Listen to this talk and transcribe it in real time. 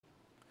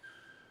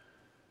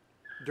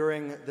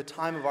During the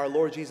time of our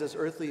Lord Jesus'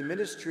 earthly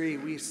ministry,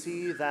 we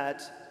see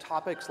that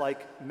topics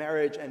like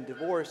marriage and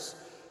divorce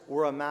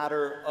were a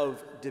matter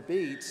of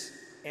debate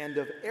and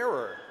of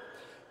error.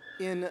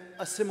 In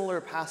a similar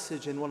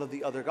passage in one of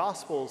the other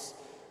Gospels,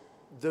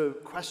 the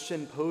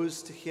question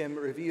posed to him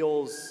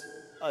reveals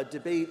a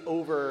debate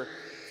over,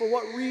 for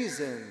what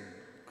reason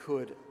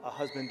could a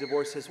husband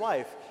divorce his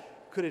wife?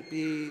 Could it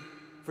be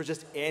for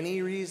just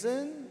any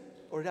reason,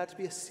 or would it have to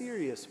be a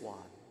serious one?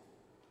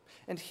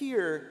 And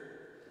here,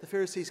 the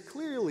Pharisees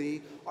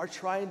clearly are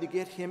trying to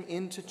get him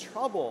into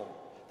trouble.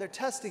 They're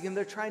testing him,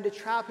 they're trying to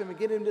trap him and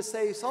get him to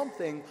say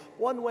something,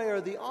 one way or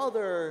the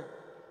other,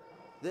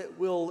 that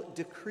will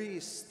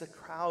decrease the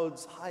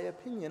crowd's high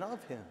opinion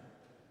of him.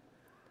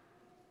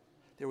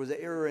 There was an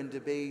error in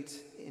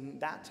debate in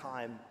that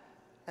time,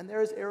 and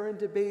there is error in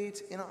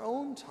debate in our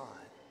own time.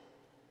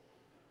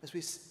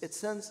 It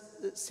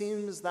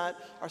seems that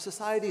our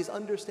society's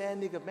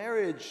understanding of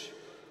marriage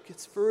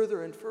gets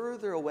further and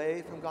further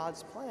away from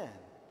God's plan,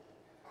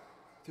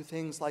 through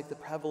things like the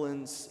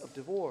prevalence of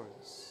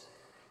divorce,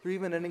 through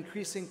even an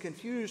increasing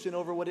confusion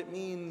over what it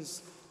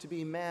means to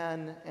be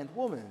man and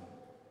woman.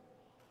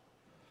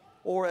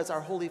 Or as our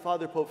Holy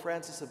Father Pope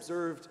Francis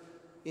observed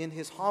in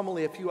his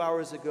homily a few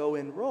hours ago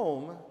in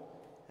Rome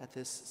at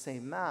this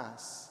same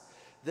Mass,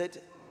 that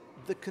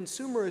the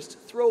consumerist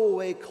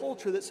throwaway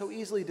culture that so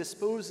easily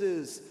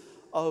disposes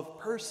of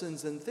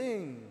persons and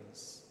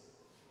things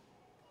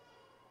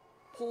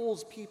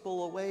pulls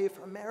people away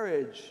from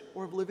marriage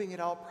or of living it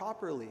out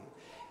properly,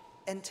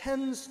 and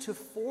tends to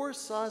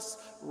force us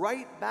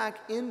right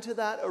back into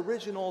that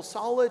original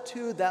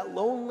solitude, that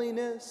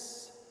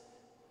loneliness,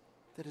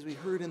 that, as we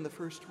heard in the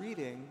first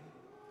reading,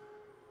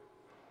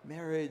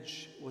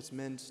 marriage was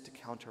meant to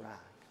counteract.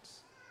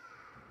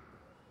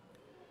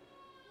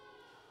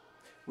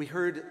 We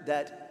heard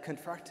that,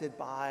 confronted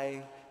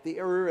by the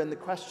error and the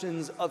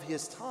questions of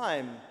his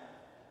time,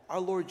 our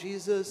Lord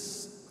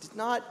Jesus did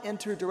not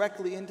enter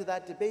directly into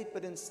that debate,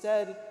 but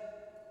instead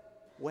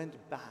went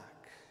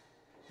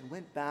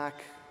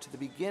back to the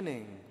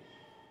beginning.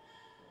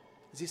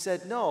 As he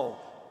said, no,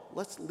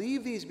 let's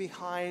leave these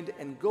behind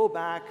and go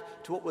back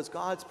to what was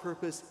God's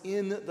purpose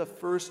in the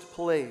first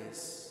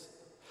place.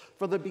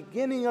 From the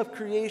beginning of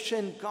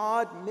creation,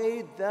 God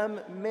made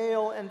them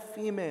male and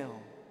female.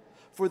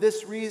 For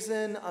this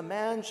reason, a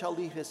man shall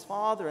leave his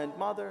father and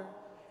mother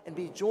and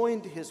be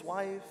joined to his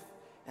wife,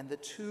 and the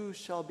two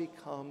shall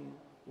become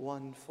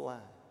one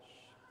flesh.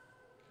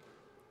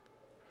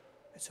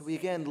 And so we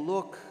again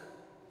look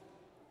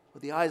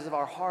with the eyes of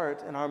our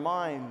heart and our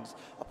minds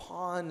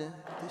upon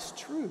this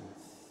truth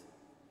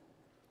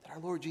that our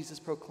Lord Jesus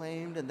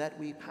proclaimed and that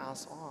we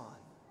pass on.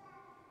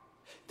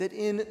 That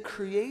in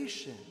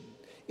creation,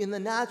 in the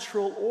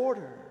natural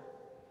order,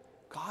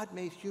 God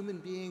made human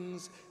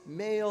beings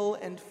male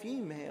and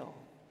female,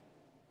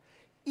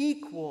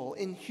 equal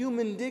in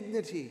human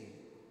dignity,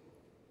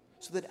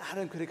 so that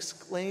Adam could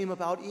exclaim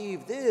about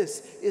Eve,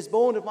 "This is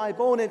bone of my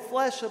bone and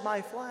flesh of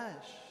my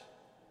flesh."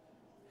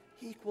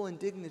 Equal in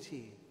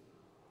dignity,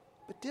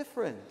 but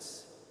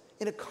different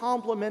in a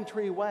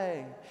complementary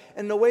way,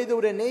 and in a way that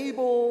would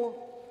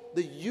enable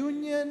the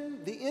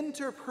union, the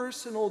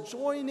interpersonal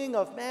joining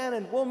of man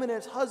and woman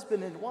as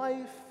husband and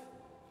wife,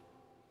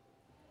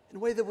 in a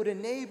way that would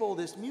enable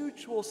this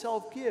mutual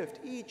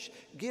self-gift, each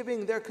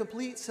giving their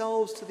complete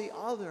selves to the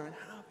other and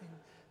having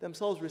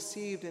themselves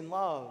received in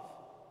love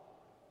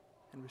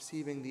and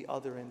receiving the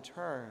other in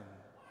turn.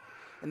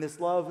 And this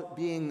love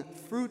being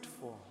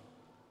fruitful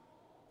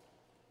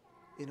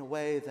in a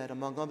way that,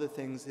 among other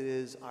things, it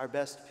is our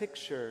best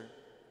picture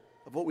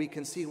of what we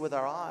can see with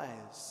our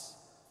eyes,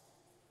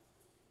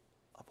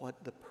 of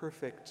what the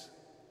perfect,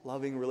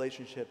 loving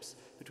relationships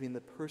between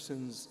the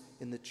persons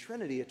in the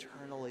Trinity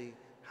eternally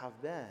have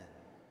been.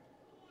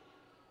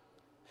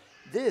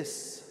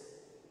 This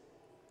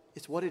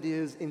is what it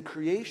is in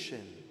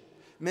creation,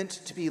 meant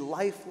to be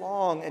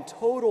lifelong and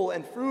total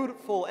and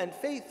fruitful and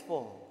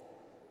faithful.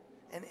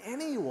 And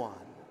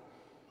anyone,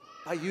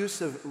 by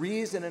use of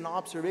reason and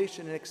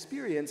observation and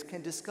experience,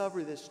 can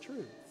discover this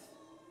truth.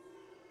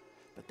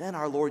 But then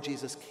our Lord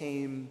Jesus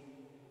came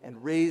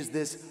and raised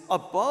this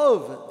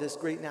above this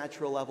great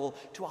natural level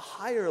to a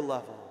higher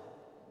level,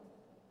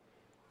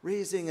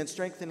 raising and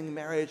strengthening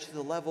marriage to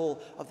the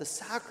level of the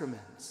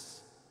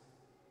sacraments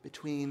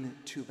between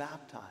two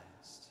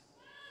baptized.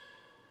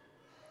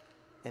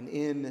 And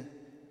in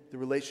the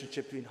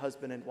relationship between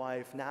husband and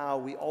wife, now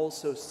we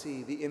also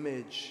see the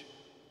image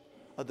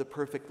of the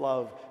perfect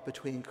love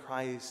between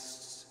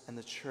Christ and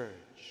the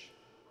church.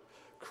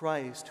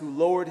 Christ, who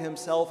lowered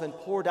himself and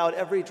poured out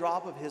every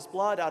drop of his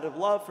blood out of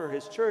love for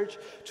his church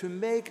to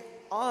make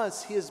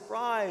us, his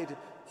bride,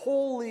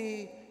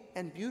 holy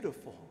and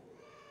beautiful.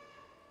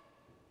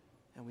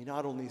 And we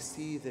not only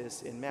see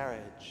this in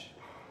marriage,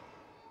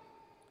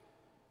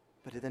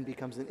 but it then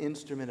becomes an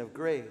instrument of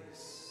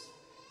grace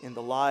in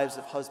the lives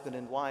of husband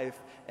and wife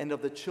and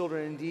of the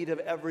children, indeed, of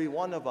every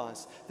one of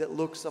us that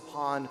looks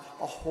upon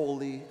a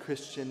holy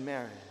Christian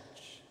marriage.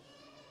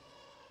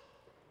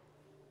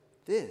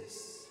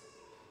 This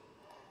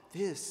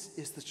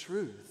is the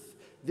truth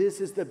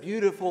This is the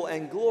beautiful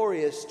and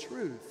glorious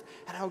truth,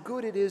 and how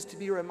good it is to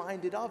be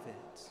reminded of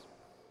it.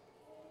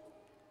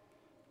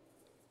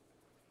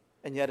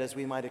 And yet, as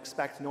we might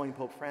expect, knowing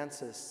Pope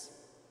Francis,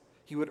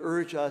 he would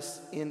urge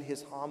us in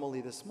his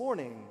homily this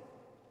morning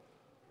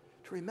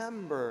to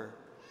remember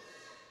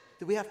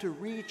that we have to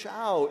reach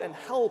out and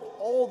help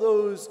all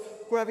those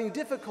who are having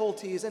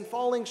difficulties and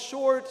falling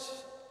short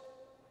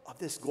of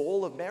this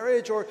goal of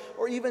marriage, or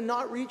even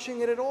not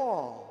reaching it at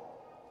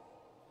all.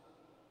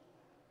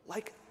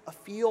 Like a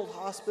field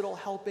hospital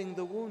helping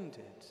the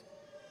wounded.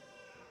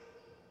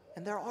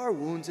 And there are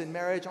wounds in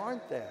marriage,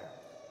 aren't there?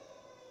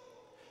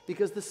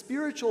 Because the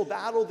spiritual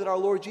battle that our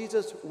Lord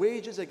Jesus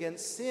wages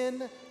against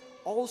sin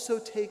also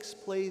takes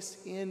place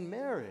in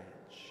marriage.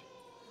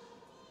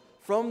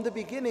 From the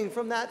beginning,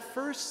 from that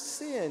first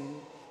sin,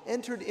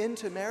 entered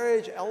into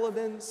marriage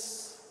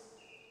elements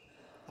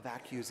of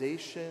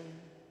accusation,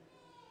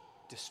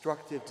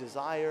 destructive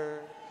desire,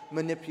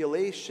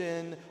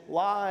 manipulation,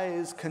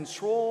 lies,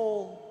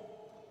 control.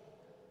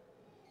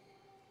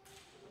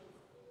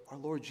 Our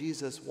Lord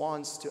Jesus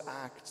wants to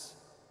act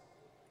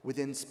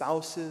within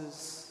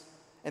spouses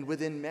and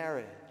within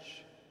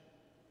marriage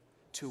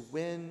to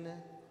win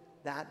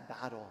that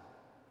battle,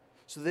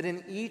 so that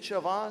in each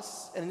of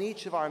us and in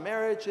each of our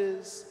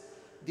marriages,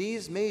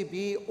 these may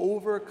be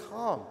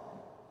overcome.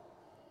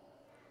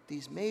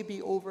 These may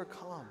be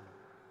overcome.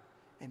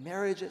 And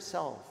marriage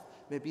itself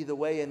may be the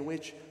way in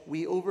which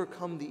we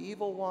overcome the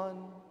evil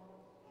one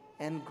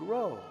and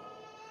grow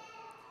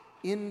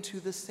into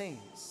the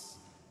saints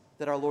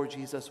that our Lord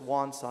Jesus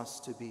wants us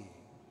to be.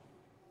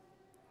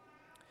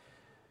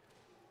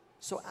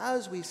 So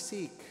as we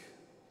seek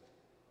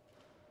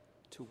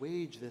to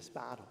wage this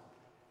battle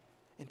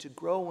and to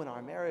grow in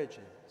our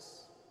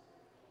marriages,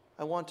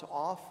 I want to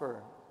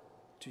offer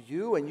to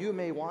you, and you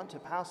may want to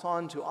pass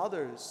on to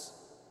others,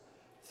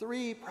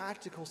 3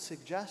 practical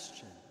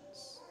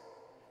suggestions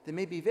that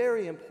may be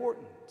very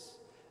important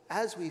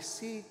as we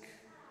seek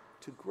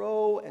to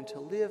grow and to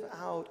live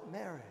out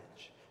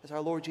marriage as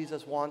our Lord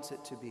Jesus wants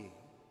it to be.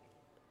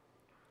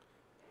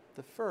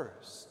 The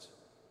first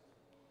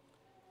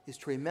is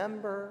to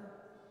remember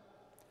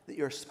that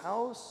your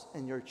spouse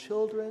and your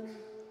children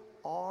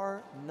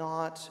are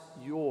not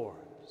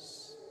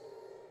yours.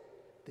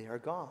 They are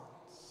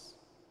God's.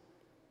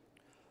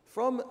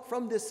 From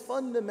this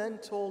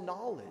fundamental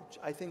knowledge,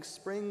 I think,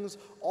 springs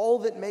all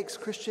that makes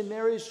Christian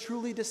marriage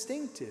truly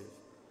distinctive.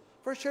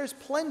 For there's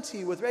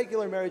plenty with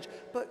regular marriage,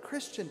 but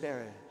Christian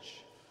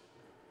marriage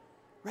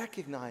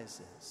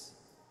recognizes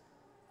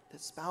that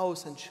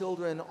spouse and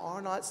children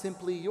are not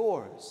simply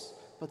yours,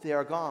 but they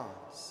are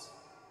God's.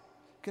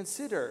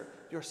 Consider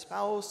your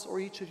spouse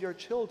or each of your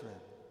children.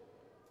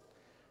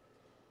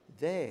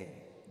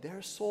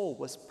 Their soul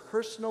was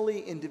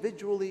personally,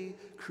 individually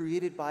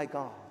created by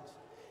God,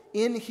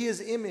 in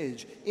His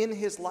image, in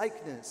His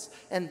likeness,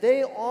 and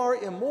they are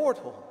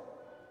immortal.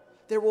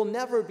 There will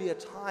never be a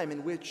time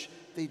in which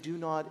they do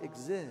not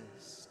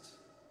exist.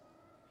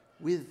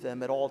 With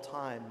them at all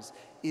times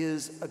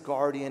is a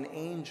guardian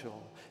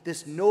angel,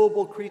 this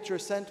noble creature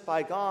sent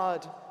by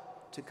God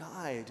to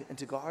guide and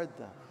to guard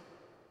them.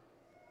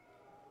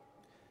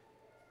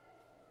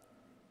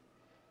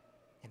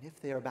 And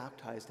if they are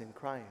baptized in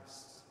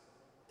Christ,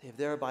 they have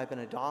thereby been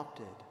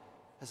adopted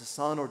as a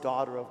son or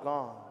daughter of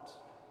God.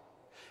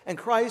 And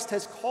Christ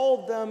has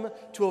called them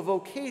to a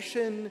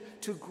vocation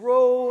to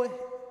grow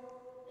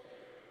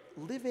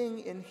living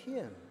in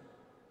Him,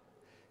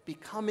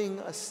 becoming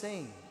a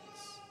saint.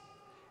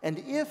 And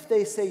if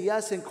they say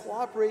yes and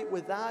cooperate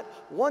with that,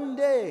 one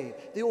day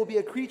they will be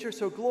a creature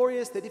so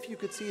glorious that if you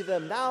could see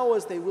them now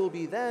as they will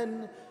be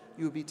then,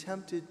 you would be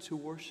tempted to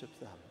worship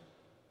them.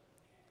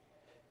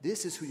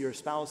 This is who your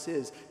spouse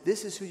is.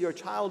 This is who your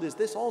child is.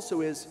 This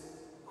also is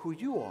who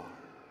you are.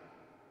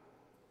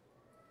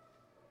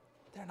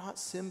 They're not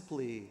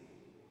simply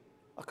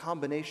a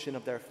combination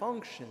of their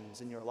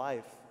functions in your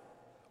life,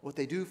 what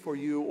they do for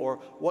you, or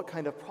what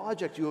kind of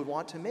project you would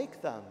want to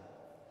make them.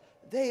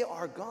 They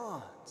are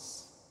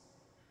God's.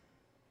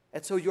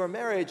 And so your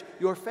marriage,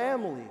 your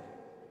family,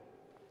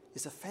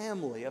 is a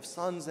family of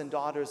sons and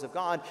daughters of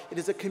God. It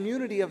is a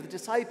community of the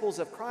disciples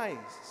of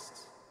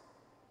Christ.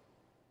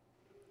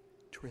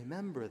 To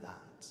remember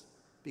that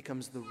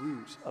becomes the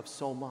root of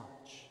so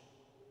much.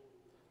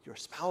 Your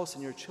spouse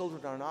and your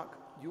children are not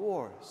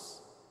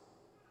yours,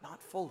 not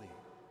fully.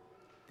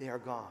 They are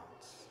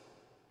God's.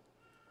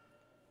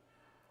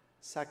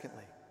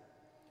 Secondly,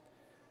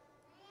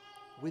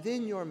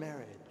 within your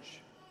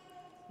marriage,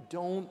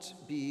 don't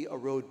be a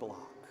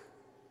roadblock.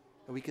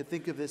 And we can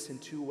think of this in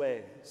 2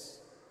 ways.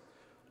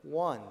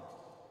 One,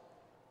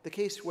 the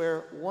case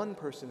where one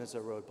person is a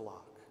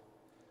roadblock,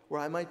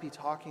 where I might be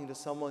talking to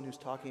someone who's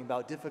talking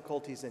about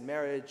difficulties in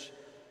marriage,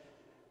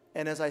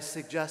 and as I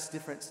suggest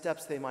different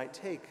steps they might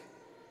take,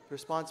 the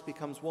response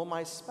becomes, well,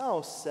 my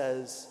spouse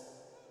says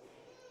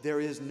there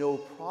is no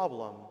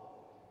problem,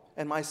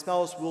 and my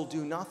spouse will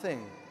do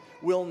nothing,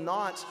 will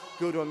not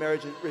go to a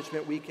marriage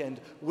enrichment weekend,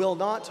 will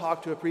not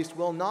talk to a priest,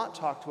 will not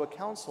talk to a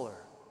counselor.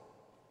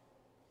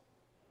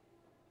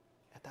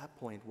 At that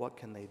point, what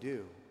can they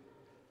do?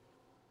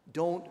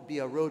 Don't be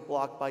a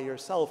roadblock by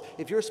yourself.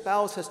 If your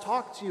spouse has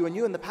talked to you and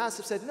you in the past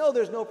have said, no,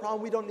 there's no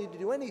problem, we don't need to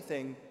do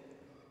anything,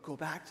 go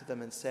back to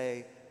them and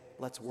say,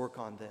 let's work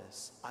on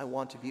this. I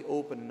want to be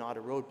open and not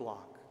a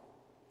roadblock.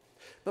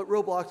 But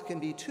roadblocks can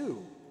be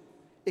two.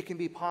 It can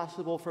be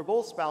possible for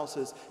both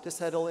spouses to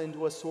settle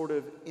into a sort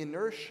of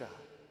inertia,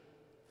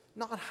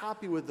 not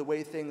happy with the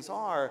way things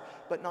are,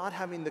 but not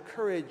having the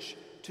courage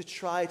to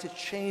try to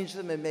change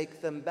them and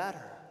make them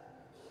better.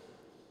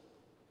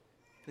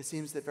 It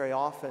seems that very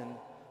often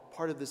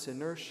part of this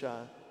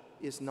inertia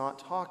is not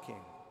talking.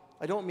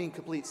 I don't mean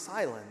complete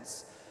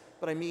silence,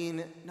 but I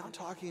mean not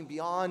talking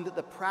beyond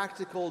the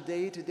practical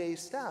day-to-day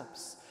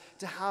steps,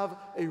 to have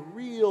a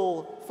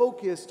real,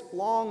 focused,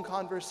 long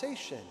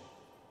conversation.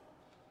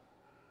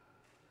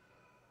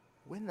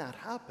 When that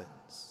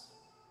happens,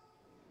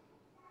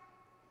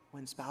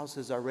 when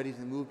spouses are ready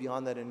to move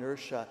beyond that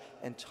inertia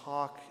and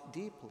talk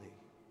deeply,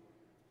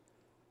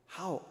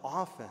 how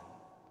often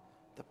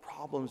the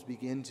problems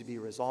begin to be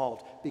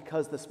resolved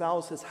because the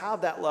spouses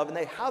have that love and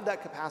they have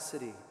that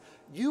capacity.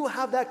 You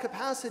have that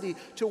capacity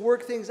to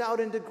work things out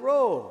and to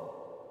grow.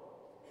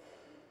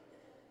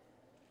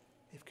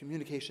 If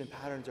communication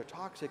patterns are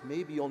toxic,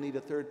 maybe you'll need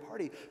a third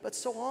party. But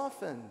so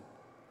often,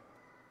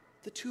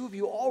 the two of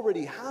you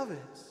already have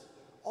it.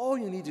 All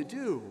you need to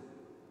do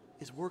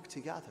is work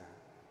together.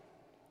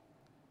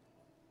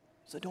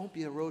 So don't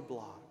be a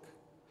roadblock,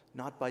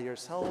 not by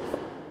yourself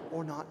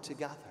or not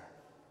together.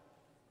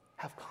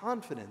 Have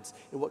confidence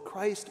in what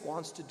Christ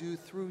wants to do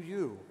through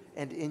you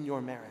and in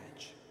your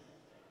marriage.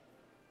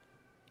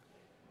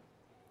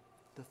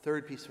 The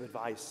third piece of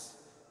advice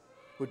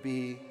would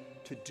be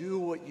to do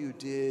what you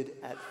did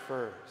at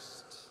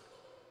first.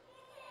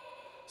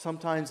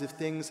 Sometimes if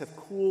things have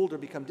cooled or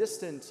become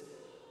distant,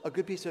 a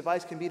good piece of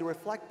advice can be to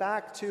reflect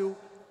back to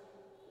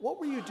what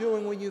were you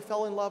doing when you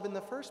fell in love in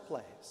the first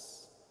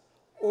place?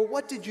 Or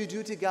what did you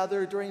do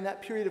together during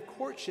that period of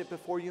courtship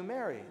before you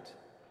married?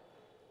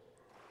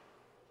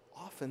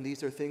 Often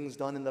these are things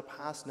done in the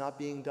past not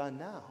being done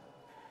now.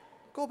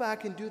 Go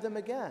back and do them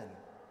again.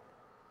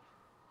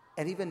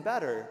 And even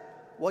better,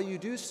 while you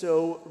do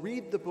so,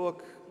 read the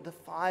book, The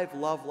 5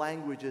 Love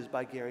Languages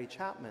by Gary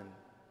Chapman.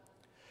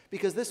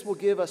 Because this will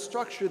give a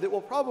structure that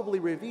will probably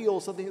reveal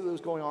something that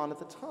was going on at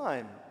the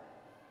time.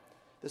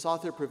 This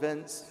author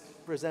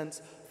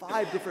presents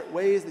 5 different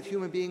ways that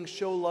human beings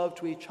show love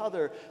to each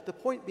other, the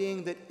point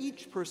being that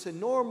each person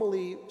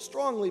normally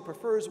strongly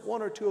prefers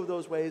one or two of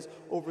those ways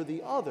over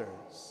the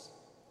others.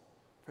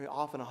 Very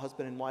often a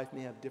husband and wife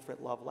may have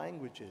different love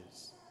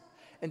languages.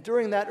 And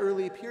during that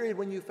early period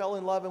when you fell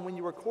in love and when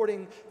you were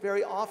courting,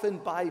 very often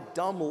by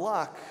dumb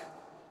luck,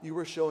 you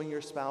were showing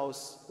your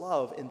spouse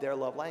love in their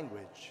love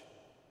language.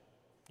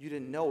 You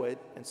didn't know it,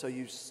 and so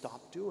you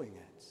stopped doing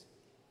it.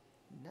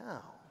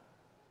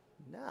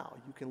 Now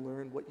you can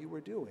learn what you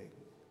were doing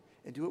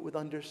and do it with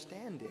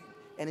understanding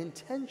and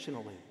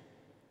intentionally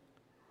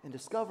and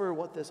discover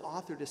what this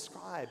author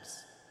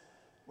describes,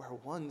 where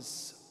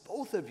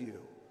both of you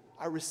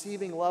are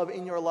receiving love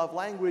in your love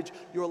language.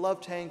 Your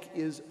love tank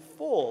is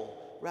full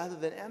rather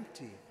than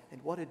empty,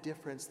 and what a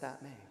difference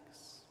that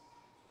makes.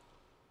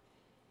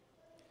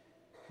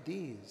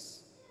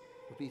 These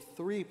would be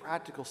 3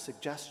 practical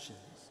suggestions.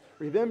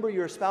 Remember,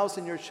 your spouse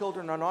and your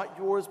children are not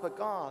yours but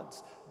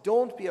God's.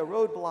 Don't be a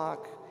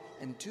roadblock,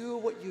 and do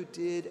what you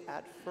did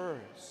at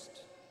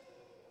first.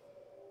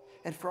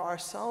 And for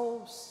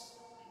ourselves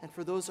and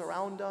for those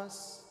around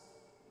us,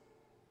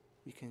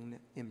 we can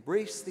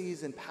embrace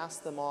these and pass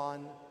them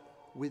on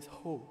with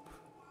hope.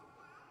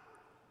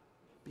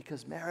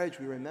 Because marriage,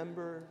 we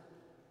remember,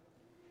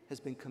 has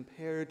been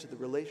compared to the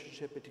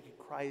relationship between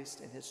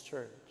Christ and his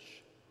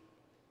church.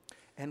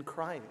 And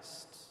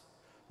Christ,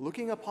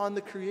 looking upon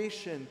the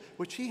creation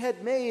which he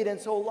had made and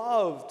so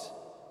loved,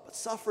 but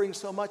suffering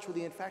so much with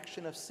the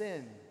infection of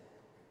sin,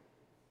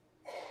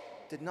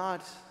 did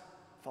not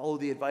follow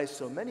the advice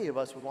so many of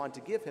us would want to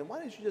give him. Why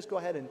don't you just go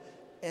ahead and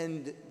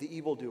end the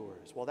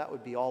evildoers? Well, that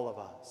would be all of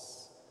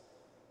us.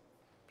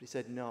 But he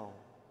said, no,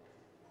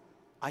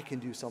 I can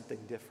do something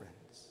different.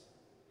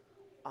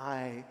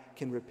 I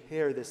can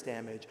repair this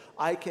damage.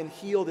 I can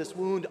heal this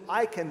wound.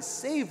 I can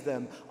save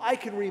them. I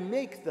can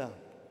remake them.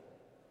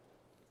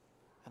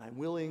 And I'm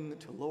willing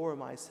to lower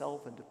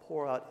myself and to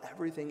pour out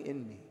everything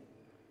in me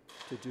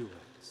to do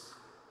it.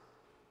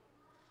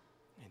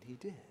 And he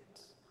did.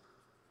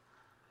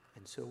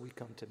 And so we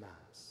come to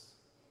Mass.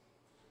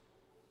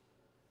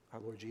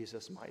 Our Lord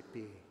Jesus might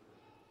be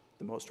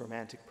the most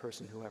romantic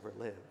person who ever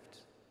lived.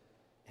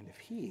 And if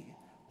he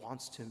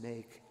wants to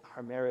make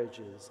our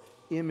marriages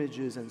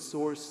images and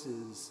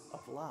sources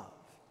of love,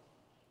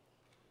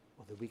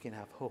 well, then we can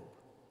have hope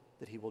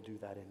that he will do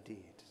that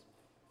indeed.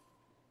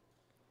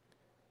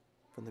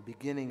 From the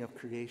beginning of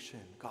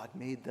creation, God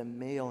made them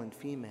male and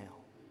female.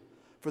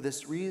 For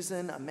this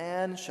reason, a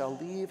man shall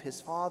leave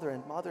his father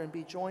and mother and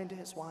be joined to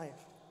his wife,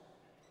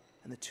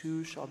 and the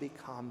two shall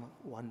become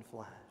one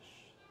flesh.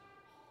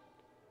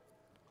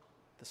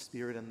 The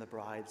Spirit and the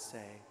bride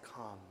say,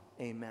 come,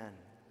 amen.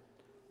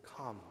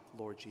 Come,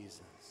 Lord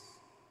Jesus.